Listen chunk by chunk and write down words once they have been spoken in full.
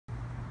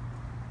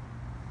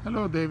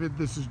Hello David,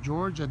 this is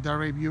George at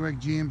Delray Buick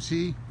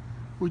GMC.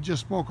 We just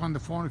spoke on the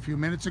phone a few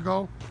minutes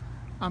ago.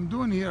 I'm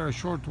doing here a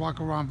short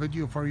walk around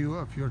video for you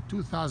of your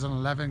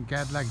 2011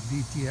 Cadillac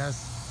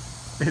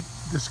DTS.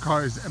 This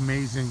car is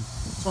amazing.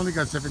 It's only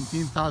got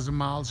 17,000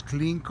 miles,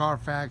 clean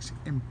Carfax,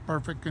 in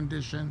perfect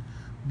condition,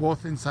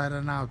 both inside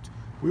and out.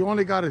 We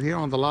only got it here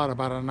on the lot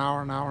about an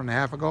hour and a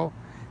half ago.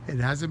 It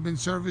hasn't been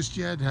serviced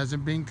yet,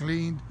 hasn't been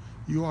cleaned.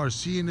 You are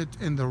seeing it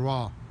in the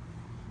raw.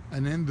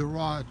 And in the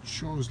raw, it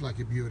shows like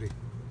a beauty.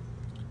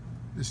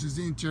 This is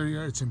the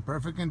interior. It's in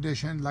perfect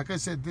condition. Like I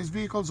said, this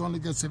vehicle's only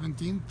got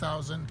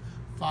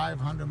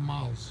 17,500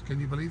 miles. Can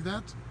you believe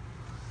that?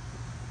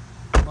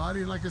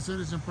 Body, like I said,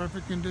 is in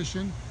perfect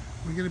condition.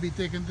 We're going to be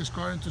taking this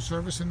car into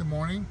service in the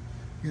morning.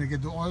 You're going to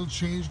get the oil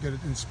changed, get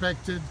it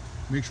inspected,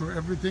 make sure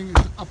everything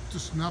is up to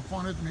snuff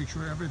on it, make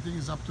sure everything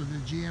is up to the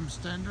GM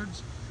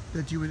standards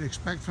that you would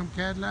expect from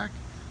Cadillac.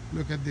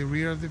 Look at the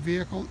rear of the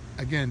vehicle.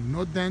 Again,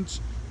 no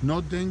dents,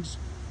 no dings,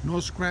 no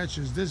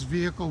scratches. This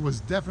vehicle was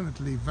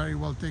definitely very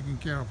well taken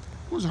care of.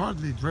 It was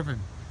hardly driven.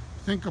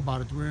 Think about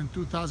it. We're in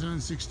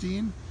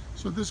 2016,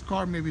 so this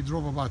car maybe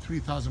drove about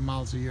 3,000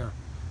 miles a year.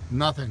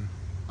 Nothing.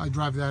 I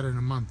drive that in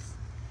a month.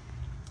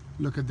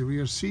 Look at the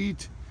rear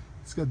seat.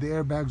 It's got the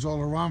airbags all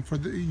around for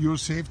your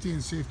safety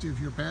and safety of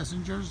your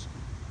passengers.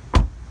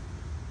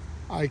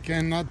 I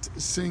cannot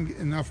sing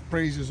enough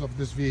praises of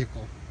this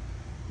vehicle.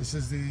 This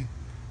is the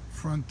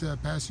front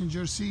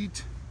passenger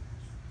seat.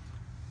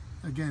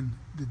 Again,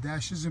 the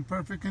dash is in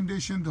perfect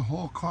condition. The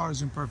whole car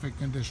is in perfect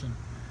condition.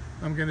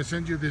 I'm going to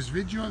send you this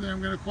video and then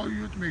I'm going to call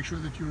you to make sure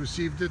that you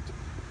received it,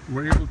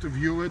 were able to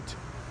view it.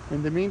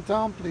 In the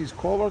meantime, please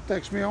call or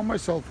text me on my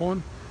cell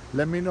phone.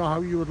 Let me know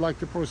how you would like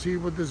to proceed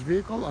with this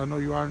vehicle. I know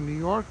you are in New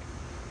York.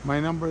 My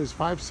number is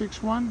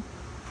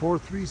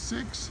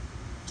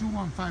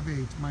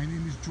 561-436-2158. My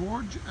name is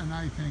George and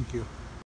I thank you.